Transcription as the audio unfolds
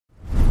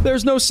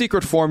There's no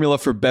secret formula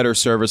for better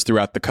service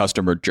throughout the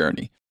customer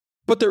journey.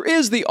 But there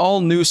is the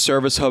all-new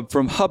Service Hub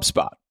from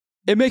HubSpot.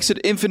 It makes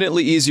it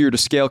infinitely easier to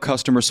scale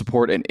customer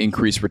support and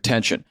increase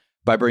retention.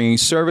 By bringing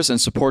service and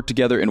support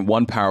together in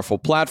one powerful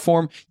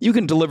platform, you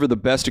can deliver the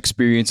best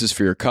experiences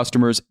for your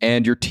customers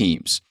and your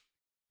teams.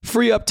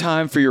 Free up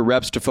time for your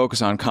reps to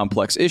focus on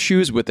complex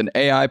issues with an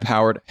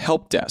AI-powered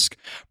help desk.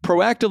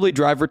 Proactively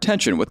drive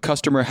retention with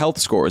customer health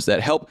scores that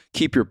help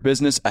keep your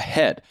business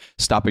ahead,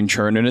 stopping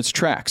churn in its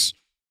tracks.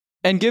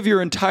 And give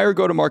your entire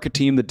go-to-market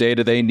team the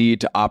data they need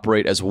to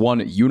operate as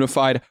one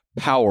unified,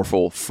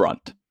 powerful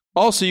front.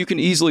 Also, you can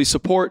easily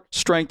support,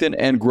 strengthen,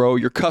 and grow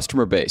your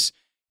customer base.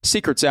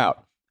 Secrets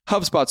out.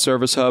 HubSpot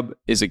Service Hub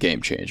is a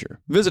game changer.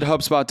 Visit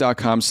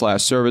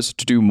HubSpot.com/service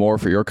to do more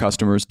for your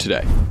customers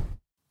today.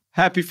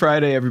 Happy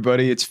Friday,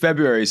 everybody. It's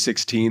February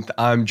 16th.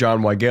 I'm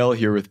John Weigel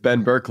here with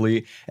Ben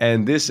Berkeley,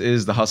 and this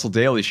is the Hustle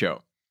Daily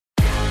Show.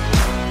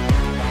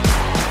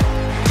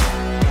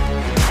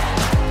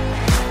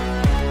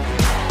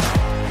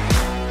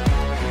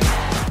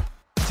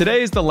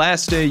 Today is the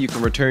last day you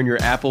can return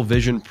your Apple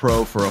Vision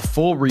Pro for a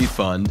full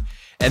refund,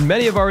 and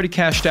many have already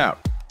cashed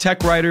out.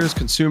 Tech writers,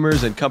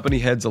 consumers, and company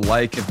heads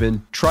alike have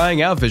been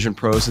trying out Vision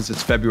Pro since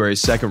its February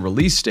 2nd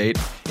release date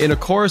in a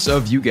chorus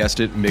of, you guessed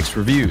it, mixed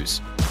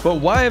reviews.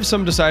 But why have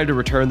some decided to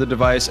return the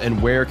device,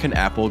 and where can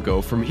Apple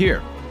go from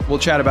here? We'll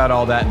chat about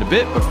all that in a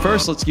bit, but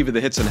first let's give you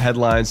the hits and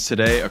headlines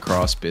today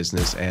across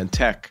business and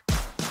tech.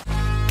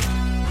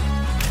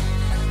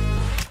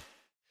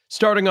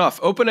 Starting off,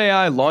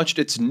 OpenAI launched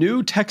its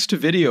new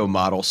text-to-video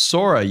model,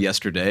 Sora,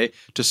 yesterday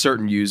to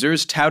certain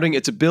users, touting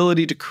its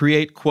ability to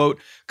create,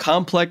 quote,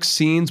 complex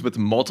scenes with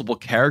multiple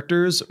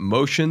characters,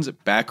 motions,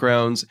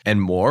 backgrounds,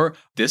 and more.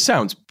 This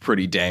sounds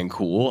pretty dang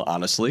cool,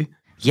 honestly.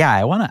 Yeah,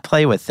 I want to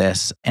play with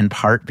this in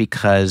part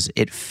because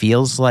it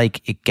feels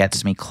like it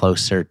gets me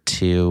closer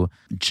to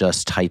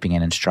just typing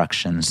in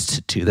instructions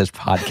to do this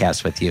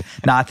podcast with you.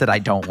 Not that I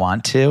don't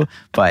want to,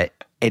 but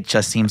it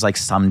just seems like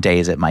some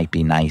days it might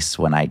be nice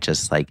when I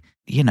just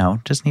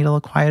just need a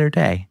little quieter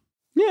day.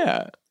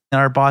 Yeah. And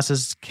our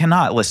bosses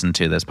cannot listen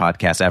to this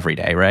podcast every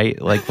day,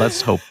 right?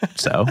 Let's hope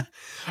so.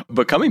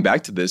 But coming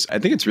back to this, I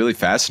think it's really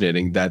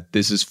fascinating that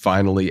this is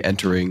finally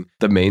entering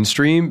the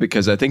mainstream,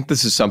 because I think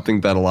this is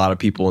something that a lot of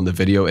people in the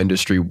video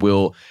industry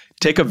will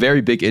take a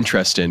very big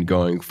interest in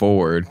going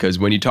forward. Because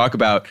when you talk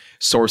about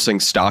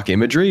sourcing stock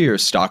imagery or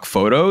stock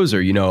photos,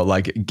 or,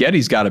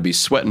 Getty's got to be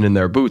sweating in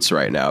their boots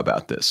right now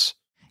about this.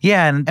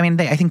 Yeah, and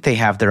I think they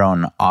have their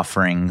own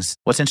offerings.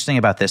 What's interesting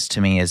about this to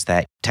me is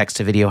that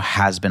text-to-video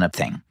has been a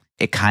thing.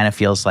 It kind of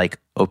feels like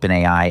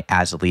OpenAI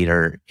as a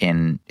leader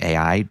in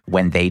AI,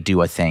 when they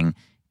do a thing,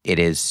 it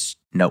is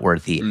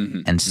noteworthy.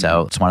 Mm-hmm. And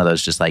so it's one of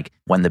those just like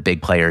when the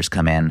big players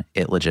come in,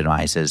 it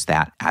legitimizes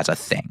that as a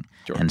thing.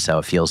 Sure. And so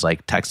it feels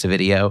like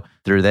text-to-video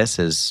through this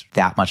is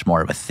that much more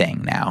of a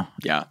thing now.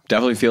 Yeah,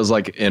 definitely feels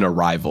like an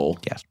arrival.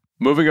 Yes.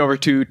 Moving over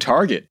to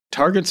Target.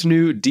 Target's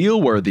new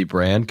Dealworthy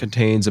brand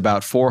contains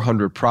about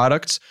 400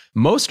 products.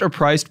 Most are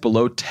priced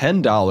below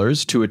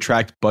 $10 to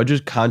attract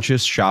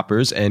budget-conscious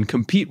shoppers and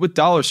compete with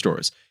dollar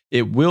stores.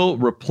 It will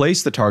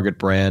replace the Target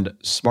brand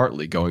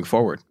smartly going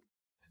forward.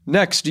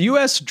 Next,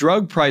 U.S.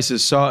 drug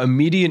prices saw a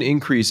median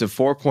increase of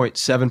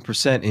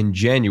 4.7% in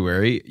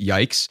January.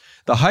 Yikes.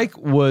 The hike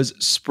was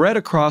spread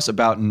across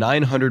about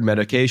 900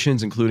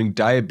 medications, including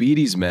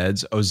diabetes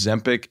meds,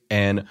 Ozempic,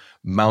 and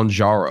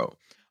Mounjaro.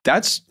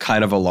 That's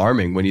kind of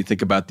alarming when you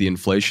think about the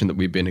inflation that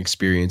we've been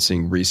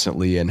experiencing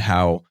recently and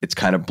how it's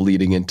kind of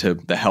bleeding into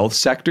the health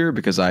sector,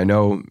 because I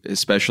know,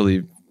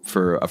 especially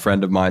for a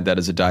friend of mine that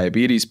is a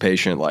diabetes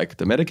patient,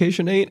 the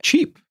medication ain't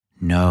cheap.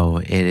 No,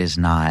 it is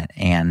not.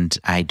 And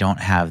I don't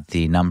have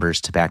the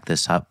numbers to back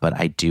this up, but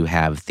I do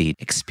have the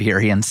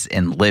experience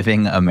in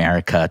living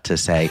America to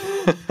say,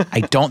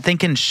 I don't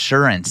think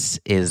insurance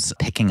is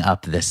picking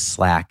up this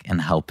slack and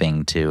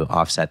helping to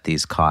offset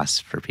these costs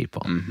for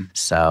people. Mm-hmm.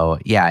 So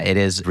yeah, it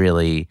is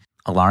really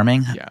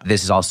alarming. Yeah.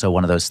 This is also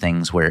one of those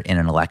things where in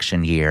an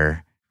election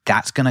year,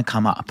 that's going to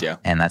come up. Yeah.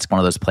 And that's one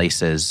of those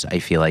places, I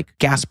feel like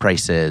gas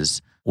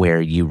prices,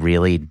 where you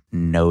really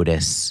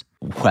notice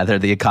whether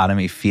the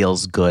economy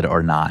feels good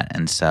or not.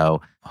 And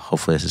so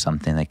hopefully this is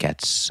something that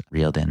gets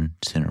reeled in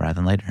sooner rather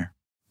than later.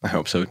 I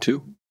hope so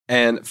too.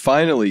 And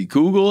finally,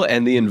 Google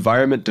and the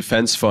Environment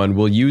Defense Fund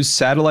will use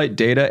satellite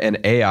data and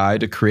AI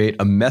to create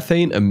a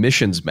methane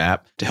emissions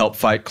map to help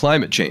fight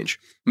climate change.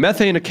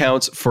 Methane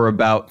accounts for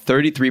about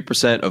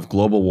 33% of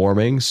global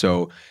warming,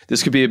 so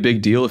this could be a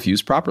big deal if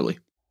used properly.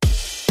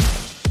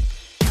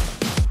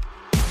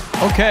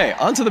 Okay,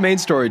 on to the main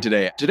story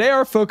today. Today,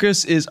 our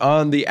focus is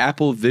on the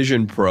Apple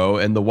Vision Pro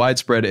and the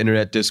widespread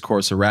internet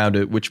discourse around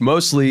it, which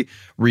mostly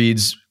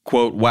reads,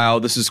 quote, wow,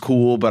 this is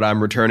cool, but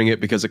I'm returning it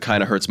because it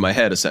kind of hurts my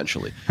head,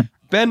 essentially.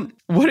 Ben,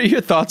 what are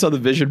your thoughts on the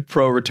Vision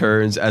Pro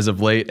returns as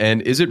of late?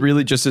 And is it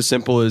really just as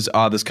simple as,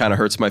 this kind of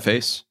hurts my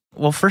face?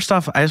 Well, first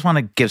off, I just want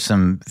to give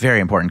some very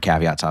important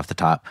caveats off the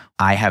top.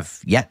 I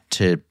have yet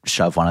to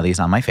shove one of these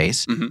on my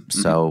face. Mm-hmm,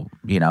 so,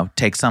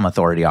 take some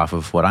authority off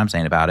of what I'm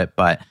saying about it.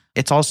 But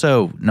It's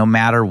also, no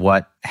matter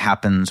what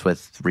happens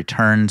with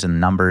returns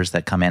and numbers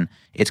that come in,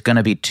 it's going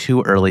to be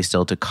too early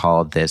still to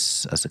call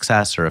this a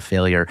success or a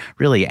failure,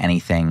 really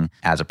anything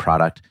as a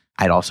product.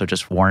 I'd also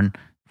just warn,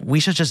 we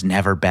should just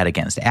never bet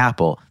against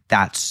Apple.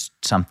 That's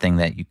something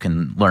that you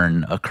can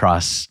learn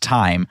across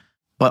time.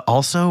 But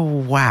also,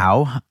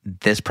 wow,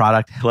 this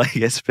product,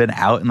 it's been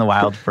out in the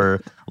wild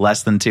for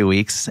less than 2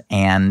 weeks.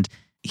 And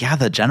yeah,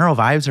 the general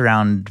vibes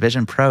around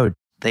Vision Pro,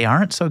 they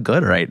aren't so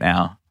good right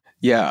now.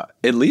 Yeah,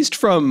 at least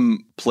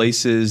from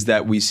places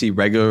that we see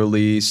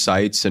regularly,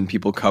 sites and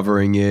people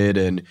covering it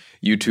and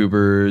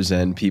YouTubers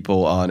and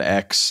people on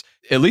X,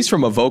 at least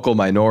from a vocal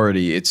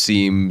minority, it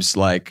seems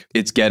like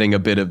it's getting a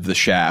bit of the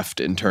shaft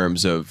in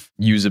terms of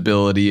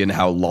usability and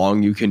how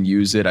long you can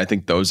use it. I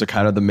think those are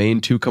kind of the main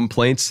two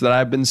complaints that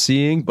I've been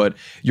seeing. But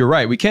you're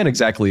right, we can't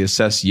exactly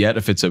assess yet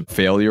if it's a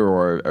failure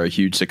or a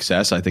huge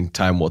success. I think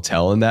time will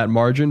tell in that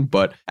margin.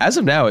 But as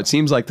of now, it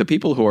seems like the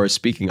people who are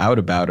speaking out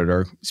about it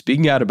are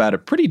speaking out about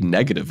it pretty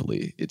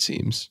negatively, it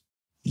seems.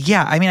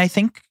 Yeah, I mean, I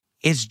think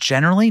it's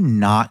generally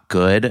not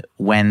good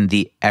when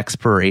the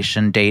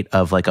expiration date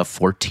of like a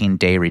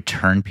 14-day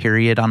return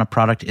period on a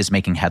product is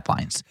making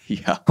headlines.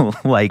 Yeah.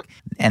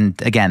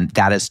 And again,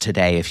 that is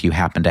today. If you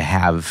happen to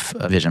have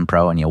a Vision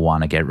Pro and you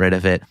want to get rid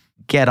of it,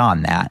 get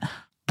on that.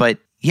 But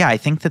yeah, I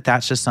think that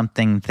that's just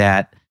something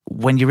that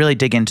when you really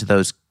dig into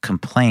those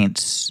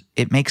complaints,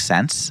 it makes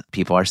sense.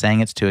 People are saying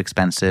it's too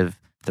expensive.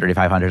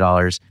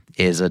 $3,500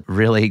 is a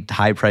really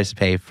high price to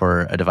pay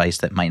for a device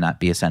that might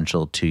not be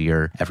essential to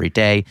your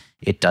everyday.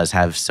 It does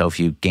have so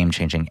few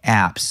game-changing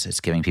apps. It's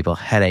giving people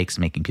headaches,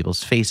 making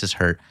people's faces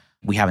hurt.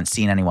 We haven't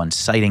seen anyone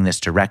citing this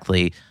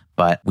directly,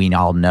 but we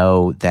all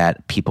know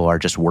that people are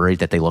just worried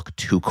that they look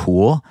too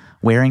cool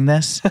wearing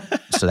this.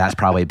 So that's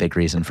probably a big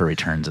reason for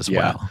returns as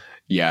well.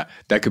 Yeah,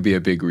 that could be a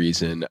big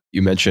reason.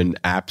 You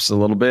mentioned apps a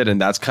little bit, and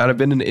that's kind of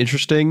been an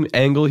interesting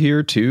angle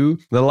here too,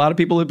 that a lot of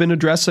people have been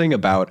addressing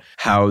about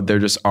how there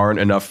just aren't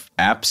enough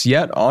apps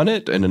yet on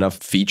it and enough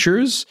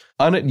features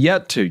on it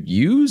yet to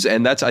use.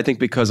 And that's, I think,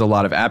 because a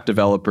lot of app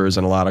developers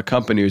and a lot of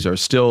companies are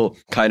still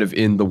kind of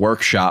in the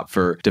workshop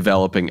for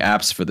developing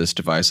apps for this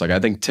device. Like I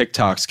think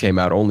TikToks came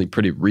out only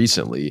pretty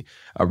recently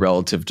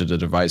relative to the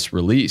device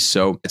release.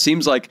 So it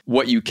seems like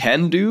what you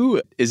can do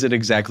isn't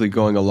exactly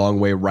going a long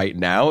way right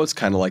now. It's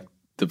kind of like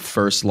the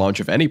first launch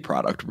of any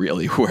product,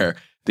 really, where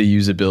the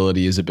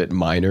usability is a bit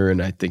minor.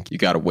 And I think you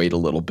got to wait a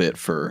little bit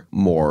for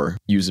more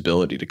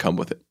usability to come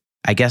with it.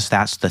 I guess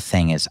that's the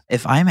thing is,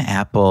 if I'm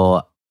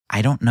Apple,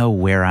 I don't know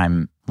where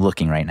I'm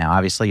looking right now.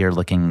 Obviously, you're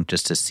looking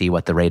just to see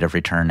what the rate of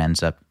return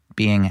ends up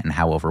being and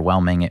how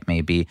overwhelming it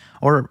may be,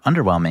 or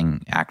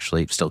underwhelming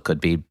actually still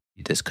could be.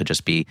 This could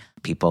just be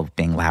people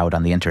being loud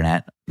on the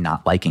internet,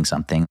 not liking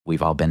something.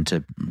 We've all been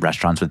to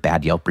restaurants with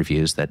bad Yelp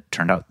reviews that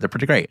turned out they're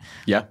pretty great.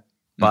 Yeah.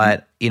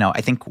 But,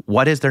 I think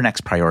what is their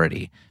next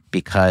priority?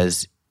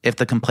 Because if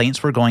the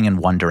complaints were going in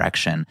one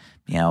direction,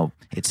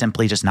 it's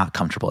simply just not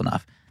comfortable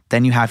enough.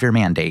 Then you have your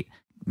mandate.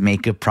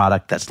 Make a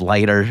product that's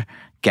lighter,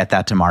 get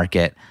that to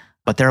market.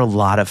 But there are a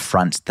lot of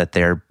fronts that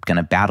they're going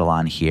to battle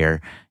on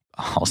here.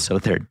 Also,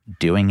 they're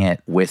doing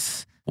it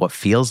with what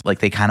feels like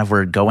they kind of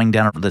were going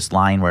down this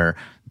line where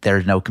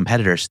there's no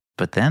competitors.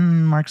 But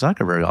then Mark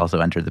Zuckerberg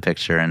also entered the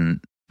picture and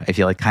I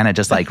feel like kind of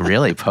just like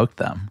really poked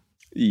them.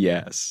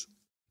 Yes.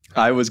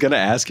 I was going to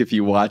ask if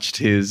you watched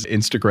his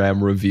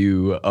Instagram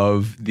review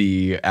of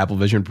the Apple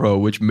Vision Pro,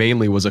 which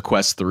mainly was a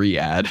Quest 3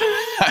 ad.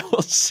 I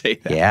will say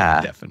that.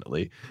 Yeah.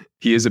 Definitely.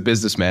 He is a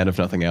businessman, if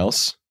nothing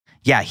else.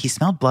 Yeah, he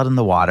smelled blood in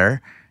the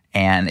water.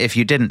 And if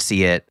you didn't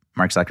see it,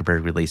 Mark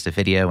Zuckerberg released a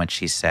video and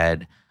she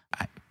said,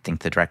 I think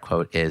the direct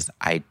quote is,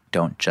 I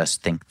don't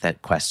just think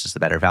that Quest is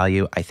the better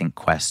value. I think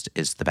Quest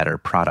is the better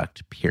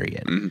product,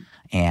 period. Mm-hmm.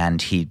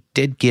 And he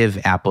did give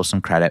Apple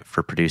some credit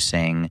for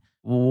producing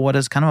what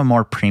is kind of a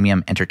more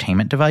premium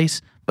entertainment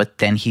device. But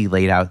then he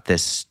laid out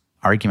this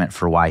argument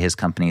for why his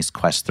company's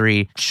Quest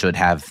 3 should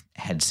have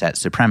headset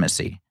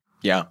supremacy.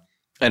 Yeah.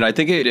 And I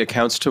think it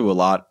accounts to a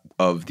lot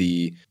of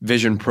the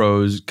Vision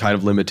Pro's kind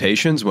of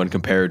limitations when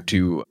compared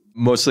to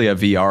mostly a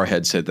VR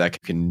headset that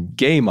you can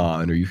game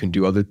on, or you can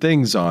do other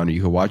things on, or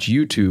you can watch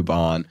YouTube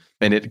on.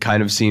 And it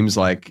kind of seems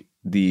like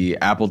the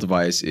Apple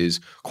device is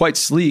quite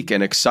sleek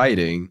and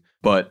exciting,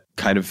 but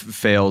kind of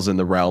fails in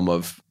the realm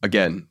of,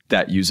 again,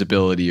 that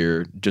usability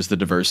or just the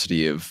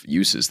diversity of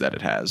uses that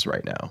it has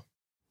right now.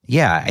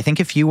 Yeah, I think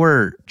if you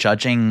were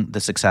judging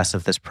the success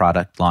of this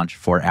product launch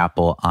for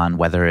Apple on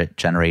whether it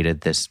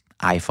generated this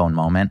iPhone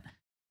moment,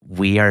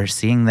 we are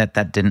seeing that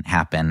that didn't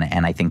happen.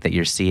 And I think that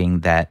you're seeing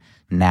that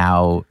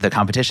now the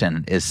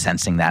competition is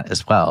sensing that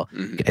as well.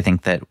 Mm-hmm. I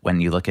think that when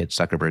you look at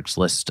Zuckerberg's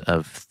list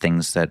of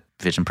things that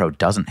Vision Pro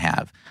doesn't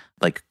have,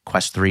 like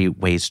Quest 3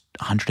 weighs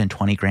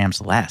 120 grams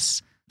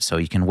less, so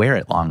you can wear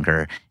it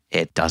longer.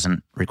 It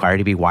doesn't require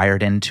to be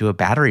wired into a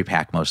battery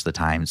pack most of the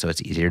time, so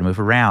it's easier to move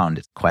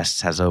around.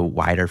 Quest has a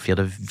wider field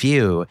of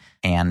view,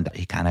 and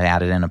he kind of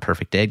added in a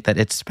perfect dig that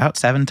it's about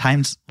 7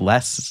 times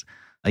less,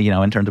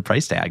 in terms of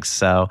price tags.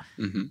 So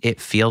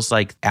It feels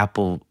like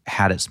Apple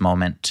had its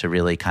moment to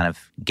really kind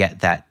of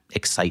get that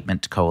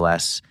excitement to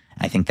coalesce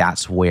I think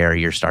that's where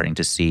you're starting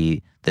to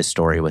see this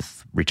story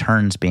with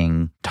returns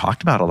being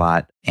talked about a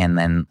lot. And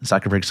then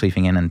Zuckerberg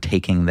sweeping in and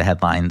taking the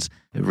headlines.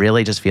 It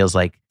really just feels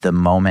like the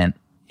moment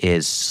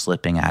is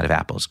slipping out of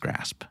Apple's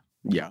grasp.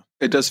 Yeah,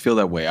 it does feel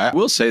that way. I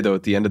will say, though,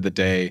 at the end of the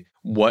day,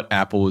 what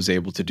Apple was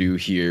able to do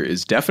here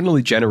is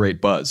definitely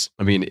generate buzz.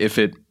 I mean, if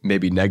it may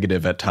be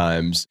negative at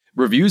times,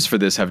 reviews for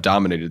this have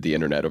dominated the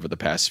internet over the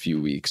past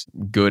few weeks,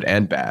 good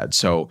and bad.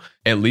 So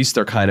at least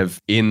they're kind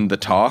of in the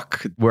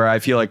talk, where I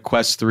feel like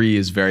Quest 3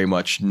 is very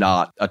much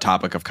not a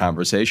topic of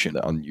conversation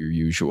on your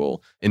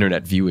usual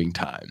internet viewing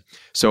time.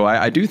 So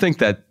I do think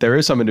that there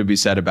is something to be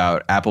said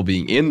about Apple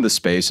being in the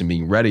space and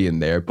being ready in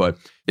there, but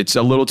it's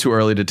a little too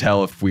early to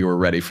tell if we were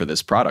ready for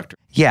this product.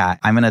 Yeah,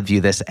 I'm going to view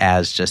this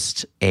as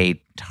just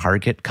a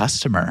target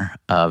customer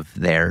of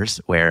theirs,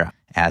 where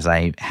as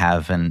I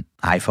have an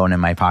iPhone in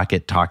my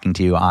pocket talking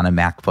to you on a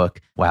MacBook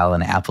while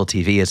an Apple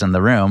TV is in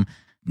the room,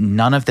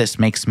 none of this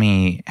makes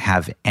me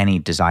have any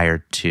desire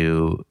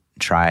to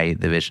try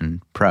the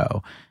Vision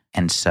Pro.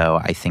 And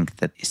so I think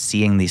that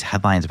seeing these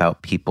headlines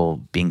about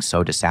people being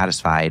so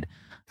dissatisfied,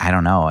 I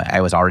don't know.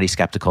 I was already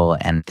skeptical,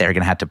 and they're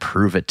going to have to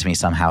prove it to me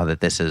somehow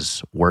that this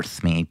is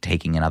worth me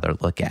taking another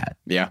look at.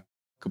 Yeah,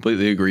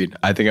 completely agreed.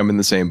 I think I'm in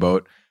the same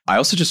boat. I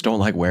also just don't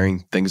like wearing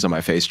things on my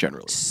face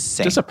generally.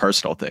 Same. Just a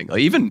personal thing. Like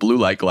even blue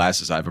light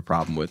glasses I have a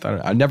problem with.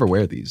 I never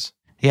wear these.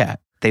 Yeah,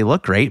 they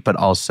look great, but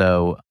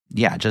also,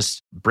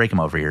 just break them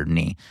over your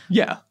knee.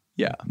 Yeah.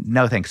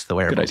 No thanks to the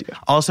wearables. Good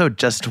idea. Also,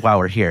 just while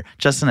we're here,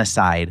 just an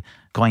aside,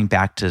 going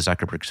back to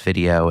Zuckerberg's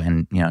video,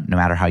 and no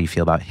matter how you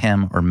feel about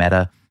him or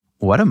Meta,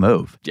 what a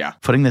move. Yeah.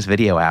 Putting this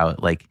video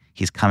out, like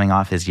he's coming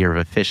off his year of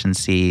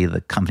efficiency,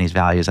 the company's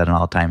value is at an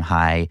all-time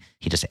high.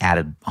 He just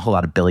added a whole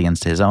lot of billions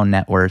to his own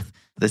net worth.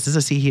 This is a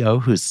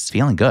CEO who's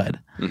feeling good.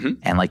 Mm-hmm.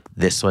 And like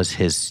this was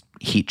his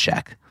heat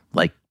check.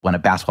 Like when a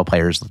basketball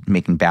player is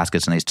making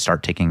baskets and they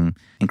start taking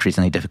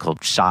increasingly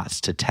difficult shots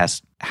to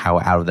test how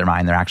out of their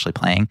mind they're actually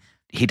playing,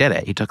 he did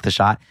it. He took the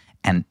shot,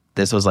 and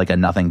this was like a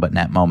nothing but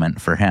net moment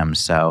for him.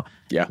 So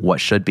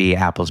what should be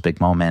Apple's big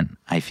moment,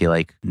 I feel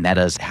like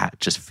Meta's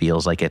just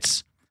feels like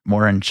it's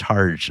more in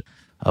charge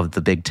of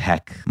the big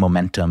tech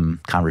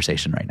momentum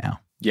conversation right now.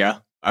 Yeah.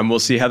 And we'll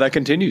see how that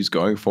continues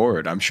going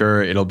forward. I'm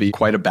sure it'll be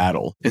quite a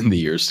battle in the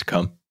years to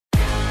come.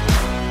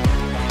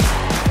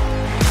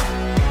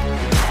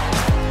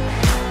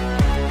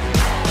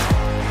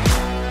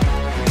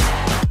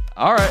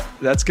 All right,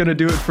 that's going to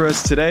do it for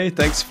us today.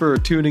 Thanks for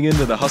tuning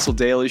into the Hustle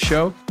Daily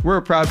Show. We're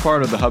a proud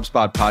part of the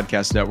HubSpot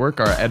Podcast Network.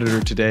 Our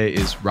editor today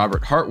is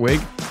Robert Hartwig,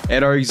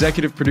 and our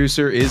executive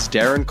producer is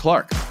Darren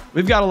Clark.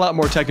 We've got a lot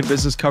more tech and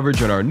business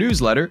coverage in our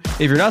newsletter.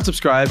 If you're not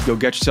subscribed, go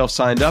get yourself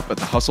signed up at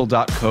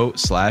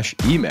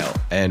thehustle.co/email,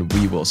 and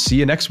we will see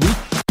you next week.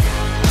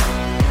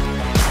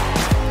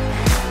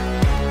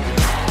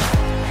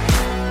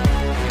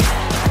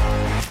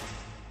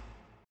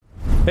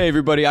 Hey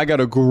everybody, I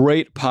got a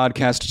great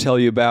podcast to tell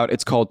you about.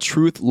 It's called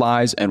Truth,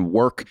 Lies, and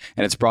Work,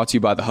 and it's brought to you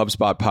by the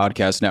HubSpot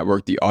Podcast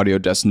Network, the audio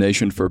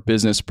destination for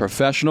business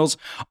professionals.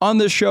 On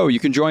this show, you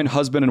can join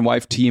husband and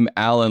wife team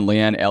Al and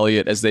Leanne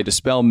Elliott as they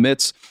dispel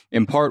myths,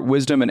 impart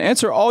wisdom, and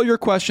answer all your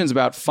questions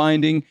about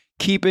finding,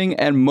 keeping,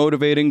 and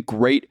motivating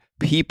great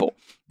people.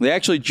 They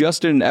actually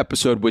just did an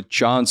episode with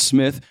John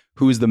Smith,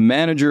 who is the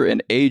manager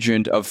and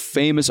agent of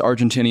famous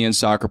Argentinian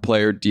soccer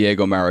player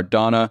Diego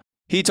Maradona.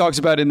 He talks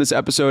about in this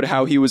episode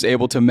how he was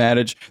able to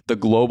manage the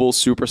global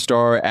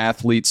superstar,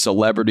 athlete,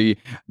 celebrity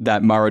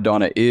that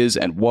Maradona is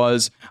and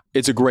was.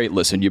 It's a great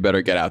listen. You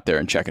better get out there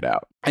and check it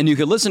out. And you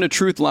can listen to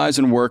Truth, Lies,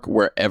 and Work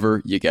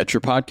wherever you get your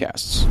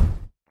podcasts.